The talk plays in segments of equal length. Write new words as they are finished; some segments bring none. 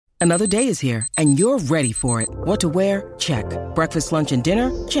Another day is here, and you're ready for it. What to wear? Check. Breakfast, lunch, and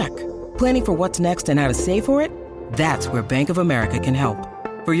dinner? Check. Planning for what's next and how to save for it? That's where Bank of America can help.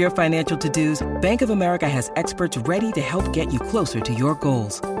 For your financial to-dos, Bank of America has experts ready to help get you closer to your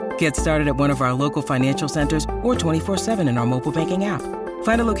goals. Get started at one of our local financial centers or 24/7 in our mobile banking app.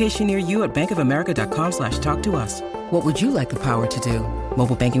 Find a location near you at bankofamerica.com/talktous. What would you like the power to do?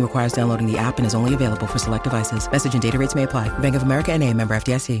 Mobile banking requires downloading the app and is only available for select devices. Message and data rates may apply. Bank of America N.A., member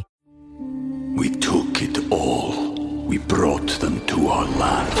FDIC. We took it all. We brought them to our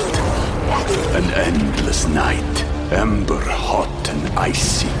land. An endless night, ember hot and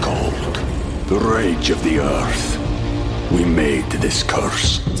icy cold. The rage of the earth. We made this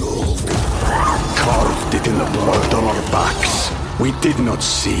curse. Carved it in the blood on our backs. We did not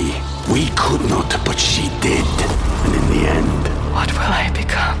see. We could not, but she did. And in the end... What will I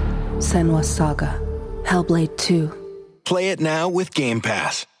become? Senua's Saga. Hellblade 2. Play it now with Game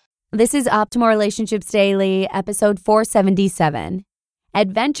Pass. This is Optimal Relationships Daily, episode 477.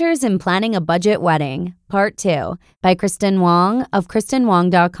 Adventures in Planning a Budget Wedding, Part 2, by Kristen Wong of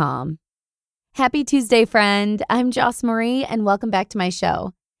KristenWong.com. Happy Tuesday, friend. I'm Joss Marie, and welcome back to my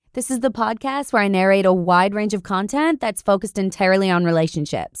show. This is the podcast where I narrate a wide range of content that's focused entirely on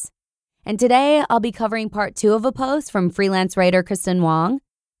relationships. And today, I'll be covering part 2 of a post from freelance writer Kristen Wong.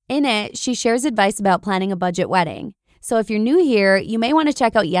 In it, she shares advice about planning a budget wedding. So if you're new here, you may want to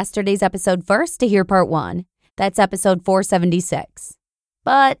check out yesterday's episode first to hear part 1. That's episode 476.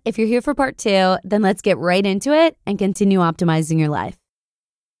 But if you're here for part 2, then let's get right into it and continue optimizing your life.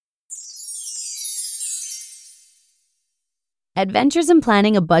 Adventures in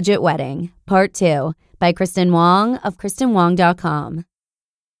Planning a Budget Wedding, Part 2, by Kristen Wong of KristenWong.com.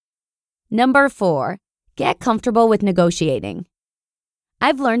 Number 4, get comfortable with negotiating.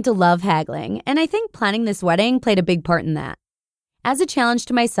 I've learned to love haggling, and I think planning this wedding played a big part in that. As a challenge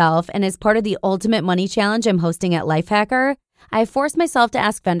to myself and as part of the Ultimate Money Challenge I'm hosting at Lifehacker, I forced myself to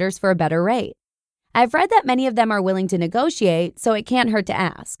ask vendors for a better rate. I've read that many of them are willing to negotiate, so it can't hurt to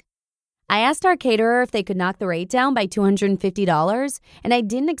ask. I asked our caterer if they could knock the rate down by $250, and I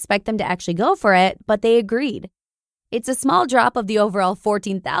didn't expect them to actually go for it, but they agreed. It's a small drop of the overall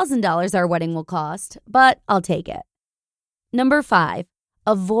 $14,000 our wedding will cost, but I'll take it. Number 5.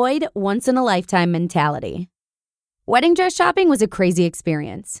 Avoid once-in-a-lifetime mentality. Wedding dress shopping was a crazy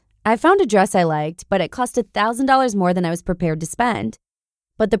experience. I found a dress I liked, but it cost $1,000 more than I was prepared to spend.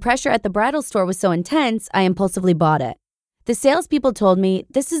 But the pressure at the bridal store was so intense, I impulsively bought it. The salespeople told me,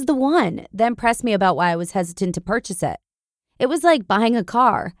 "This is the one," then pressed me about why I was hesitant to purchase it. It was like buying a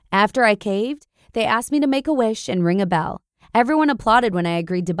car. After I caved, they asked me to make a wish and ring a bell. Everyone applauded when I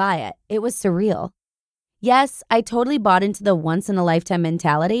agreed to buy it. It was surreal. Yes, I totally bought into the once-in-a-lifetime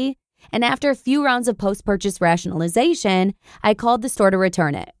mentality, and after a few rounds of post-purchase rationalization, I called the store to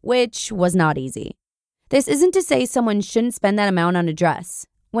return it, which was not easy. This isn't to say someone shouldn't spend that amount on a dress.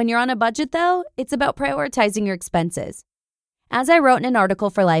 When you're on a budget, though, it's about prioritizing your expenses. As I wrote in an article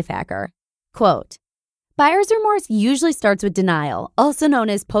for Lifehacker, quote, "Buyer's remorse usually starts with denial, also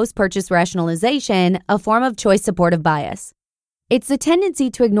known as post-purchase rationalization, a form of choice supportive bias. It's the tendency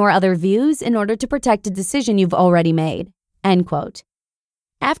to ignore other views in order to protect a decision you've already made." End quote.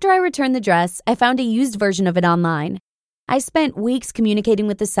 After I returned the dress, I found a used version of it online. I spent weeks communicating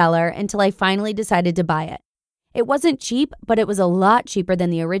with the seller until I finally decided to buy it. It wasn't cheap, but it was a lot cheaper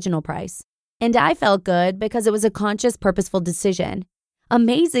than the original price. And I felt good because it was a conscious, purposeful decision.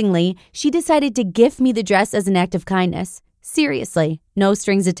 Amazingly, she decided to gift me the dress as an act of kindness. Seriously, no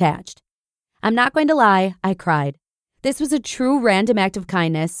strings attached. I'm not going to lie, I cried. This was a true random act of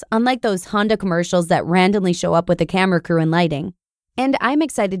kindness, unlike those Honda commercials that randomly show up with a camera crew and lighting. And I'm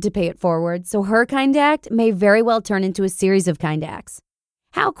excited to pay it forward, so her kind act may very well turn into a series of kind acts.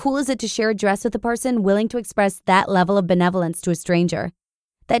 How cool is it to share a dress with a person willing to express that level of benevolence to a stranger?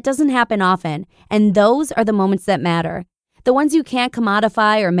 That doesn't happen often, and those are the moments that matter. The ones you can't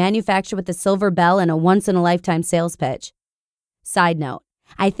commodify or manufacture with a silver bell and a once-in-a-lifetime sales pitch. Side note,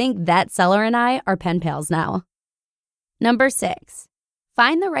 I think that seller and I are pen pals now. Number 6,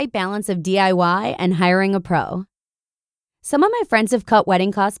 find the right balance of DIY and hiring a pro. Some of my friends have cut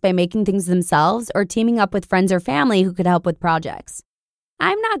wedding costs by making things themselves or teaming up with friends or family who could help with projects.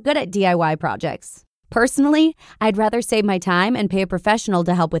 I'm not good at DIY projects. Personally, I'd rather save my time and pay a professional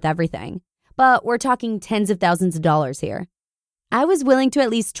to help with everything. But we're talking tens of thousands of dollars here. I was willing to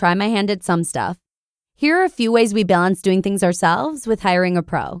at least try my hand at some stuff. Here are a few ways we balance doing things ourselves with hiring a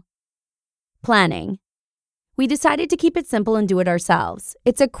pro. Planning. We decided to keep it simple and do it ourselves.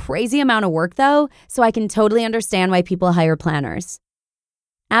 It's a crazy amount of work, though, so I can totally understand why people hire planners.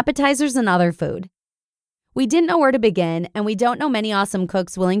 Appetizers and other food. We didn't know where to begin, and we don't know many awesome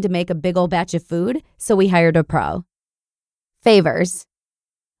cooks willing to make a big old batch of food, so we hired a pro. Favors.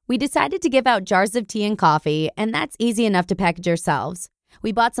 We decided to give out jars of tea and coffee, and that's easy enough to package ourselves.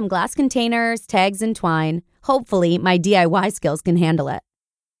 We bought some glass containers, tags, and twine. Hopefully, my DIY skills can handle it.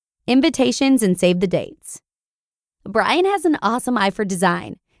 Invitations and save the dates. Brian has an awesome eye for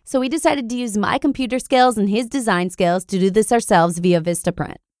design, so we decided to use my computer skills and his design skills to do this ourselves via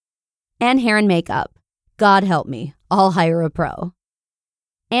Vistaprint. And hair and makeup. God help me, I'll hire a pro.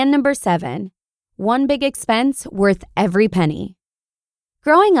 And number 7, one big expense worth every penny.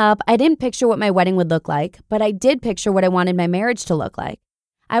 Growing up, I didn't picture what my wedding would look like, but I did picture what I wanted my marriage to look like.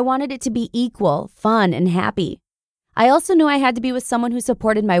 I wanted it to be equal, fun, and happy. I also knew I had to be with someone who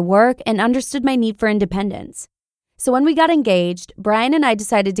supported my work and understood my need for independence. So when we got engaged, Brian and I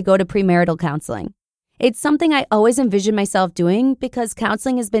decided to go to premarital counseling. It's something I always envisioned myself doing because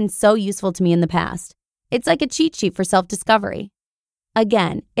counseling has been so useful to me in the past. It's like a cheat sheet for self-discovery.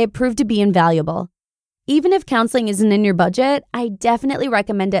 Again, it proved to be invaluable. Even if counseling isn't in your budget, I definitely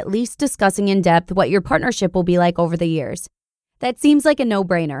recommend at least discussing in depth what your partnership will be like over the years. That seems like a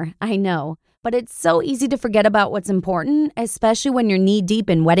no-brainer, I know, but it's so easy to forget about what's important, especially when you're knee-deep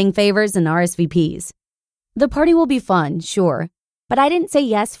in wedding favors and RSVPs. The party will be fun, sure, but I didn't say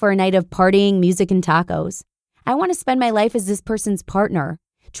yes for a night of partying, music, and tacos. I want to spend my life as this person's partner,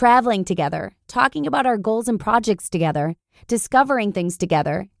 traveling together, talking about our goals and projects together, discovering things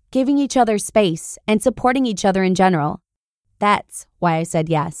together, giving each other space, and supporting each other in general. That's why I said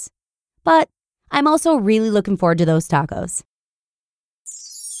yes. But I'm also really looking forward to those tacos.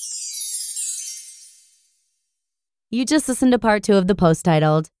 You just listened to part 2 of the post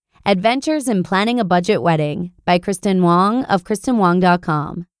titled, Adventures in Planning a Budget Wedding by Kristen Wong of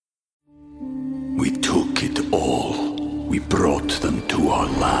KristenWong.com. We took it all. We brought them to our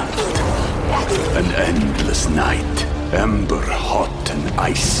land. An endless night, ember hot and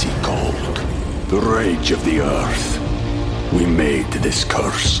icy cold. The rage of the earth. We made this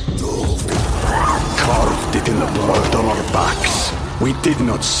curse. Carved it in the blood on our backs. We did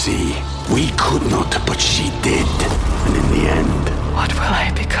not see. We could not, but she did. And in the end, what will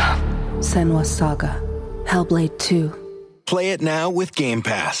I become? Senua's Saga. Hellblade 2. Play it now with Game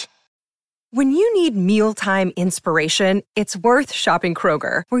Pass. When you need mealtime inspiration, it's worth shopping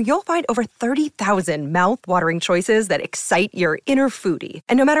Kroger, where you'll find over 30,000 mouth-watering choices that excite your inner foodie.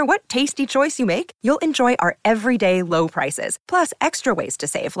 And no matter what tasty choice you make, you'll enjoy our everyday low prices, plus extra ways to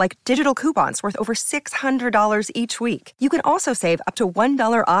save, like digital coupons worth over $600 each week. You can also save up to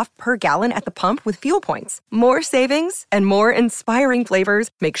 $1 off per gallon at the pump with fuel points. More savings and more inspiring flavors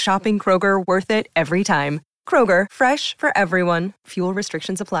make shopping Kroger worth it every time. Kroger, fresh for everyone. Fuel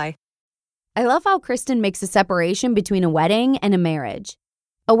restrictions apply. I love how Kristen makes a separation between a wedding and a marriage.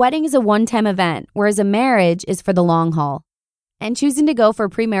 A wedding is a one-time event, whereas a marriage is for the long haul. And choosing to go for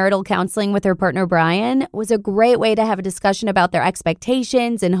premarital counseling with her partner Brian was a great way to have a discussion about their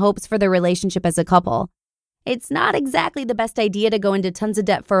expectations and hopes for their relationship as a couple. It's not exactly the best idea to go into tons of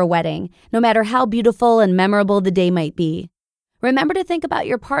debt for a wedding, no matter how beautiful and memorable the day might be. Remember to think about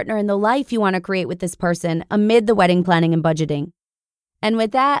your partner and the life you want to create with this person amid the wedding planning and budgeting. And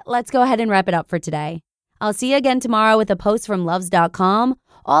with that, let's go ahead and wrap it up for today. I'll see you again tomorrow with a post from loves.com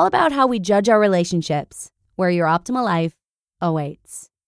all about how we judge our relationships, where your optimal life awaits.